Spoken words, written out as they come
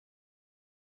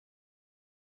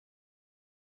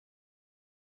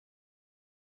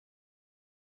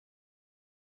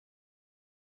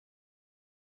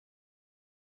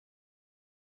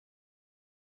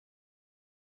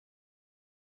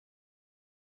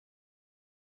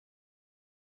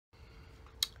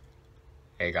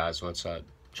Hey guys, what's up?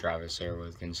 Travis here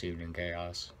with Conceived in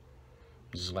Chaos.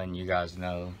 Just letting you guys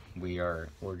know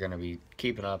we're gonna be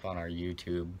keeping up on our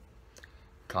YouTube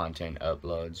content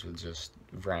uploads with just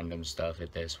random stuff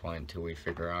at this point until we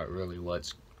figure out really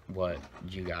what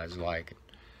you guys like,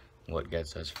 what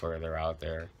gets us further out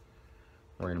there.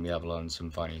 We're gonna be uploading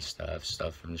some funny stuff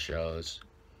from shows,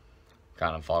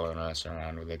 kind of following us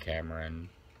around with a camera and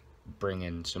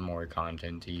bringing some more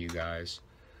content to you guys.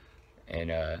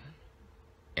 And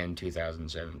in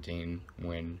 2017,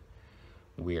 when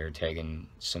we are taking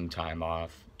some time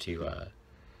off to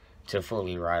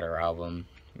fully write our album,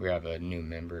 we have a new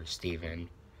member, Steven.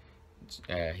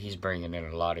 He's bringing in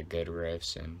a lot of good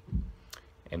riffs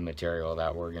and material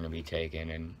that we're going to be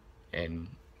taking and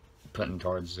putting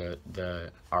towards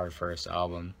our first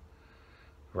album.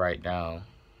 Right now,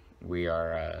 we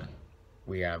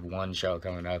have one show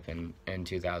coming up in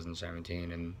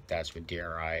 2017, and that's with DRI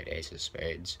at Ace of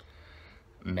Spades,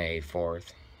 May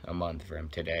 4th, a month from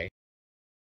today.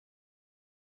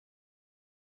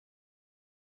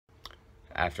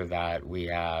 After that, we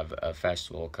have a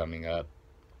festival coming up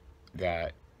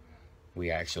that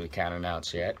we actually can't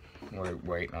announce yet. We're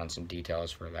waiting on some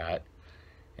details for that,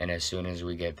 and as soon as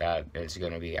we get that, it's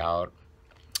going to be out.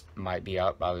 Might be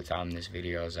out by the time this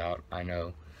video is out. I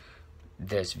know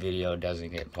this video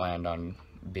doesn't get planned on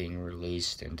being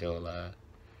released until the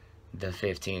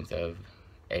 15th of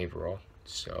April.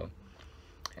 So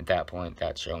at that point,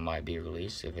 that show might be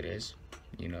released. If it is,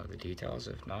 you know the details.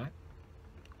 If not,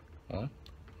 well,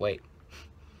 wait.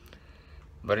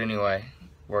 But anyway,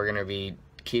 we're gonna be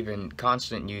keeping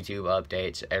constant YouTube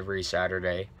updates every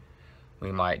Saturday.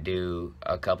 We might do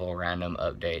a couple random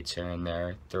updates here and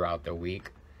there throughout the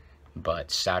week, but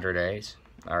Saturdays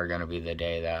are gonna be the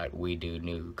day that we do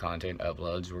new content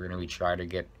uploads. We're gonna be trying to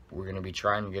get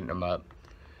them up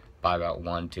by about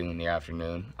 1, 2 in the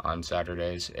afternoon on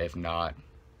Saturdays. If not,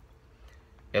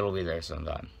 it'll be there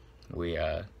sometime.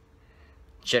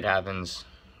 Shit happens.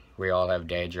 We all have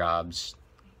day jobs.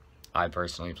 I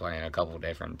personally play in a couple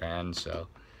different bands, so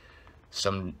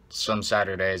some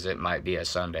Saturdays it might be a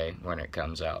Sunday when it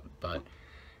comes out, but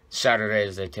Saturday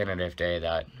is the tentative day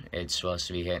that it's supposed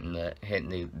to be hitting the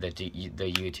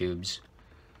YouTubes.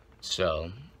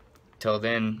 So till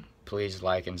then, please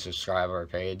like and subscribe our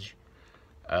page.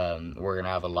 We're gonna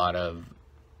have a lot of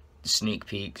sneak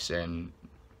peeks and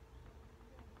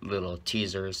little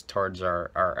teasers towards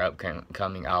our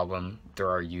upcoming album through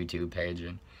our YouTube page,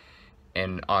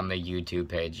 and on the YouTube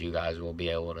page you guys will be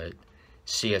able to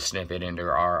see a snippet into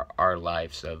our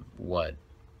lives of what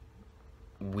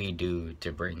we do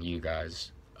to bring you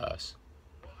guys us.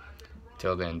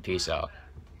 Till then, peace out.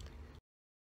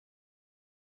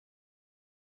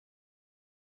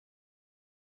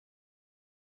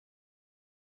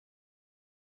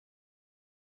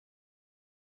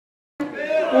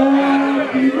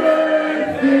 Happy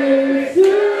birthday to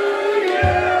you.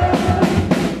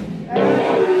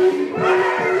 Happy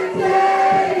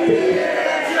birthday, dear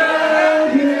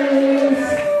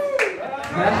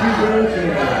Jonas.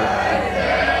 Happy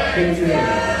birthday to you.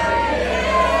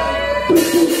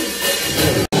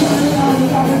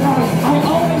 I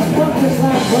always want this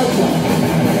last birthday.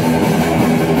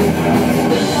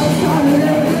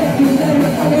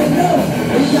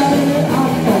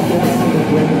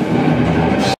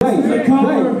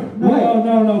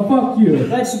 No, fuck you.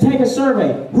 Let's take a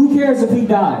survey. Who cares if he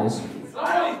dies?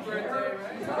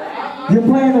 You're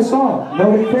playing a song.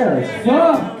 Nobody cares.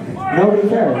 Fuck. Nobody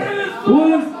cares. What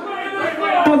if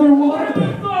other one?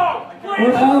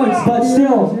 Or Alex? But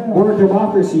still, we're a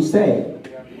democracy state.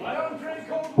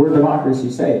 We're a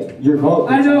democracy state. Your vote.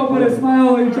 I know, but it's my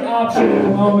only option at the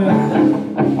moment.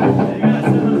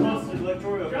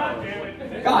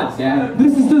 God damn it.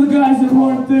 This is to the guys that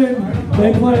weren't thing.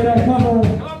 They played that cover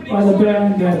by the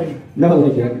band. And no,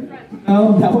 they didn't.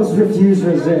 No? That was Refuse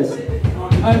Resist.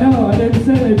 I know, I didn't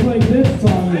say they played this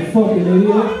song, you fucking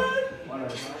idiot.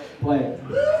 Play it.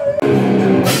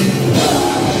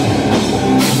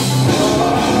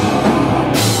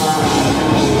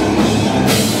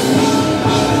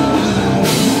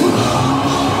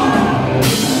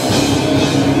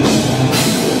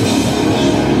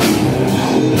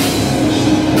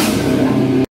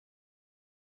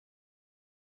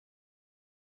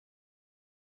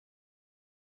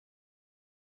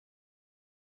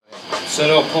 So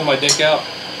don't pull my dick out?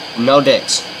 No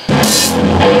dicks.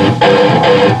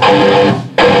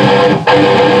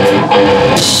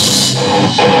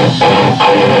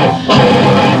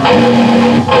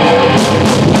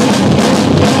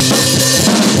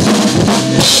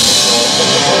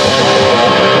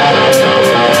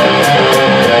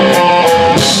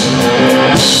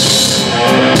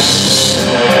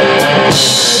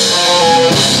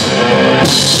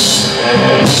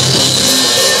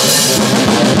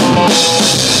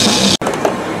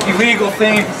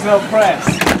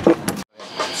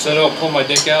 Said I'll pull my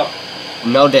dick out.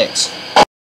 No dicks.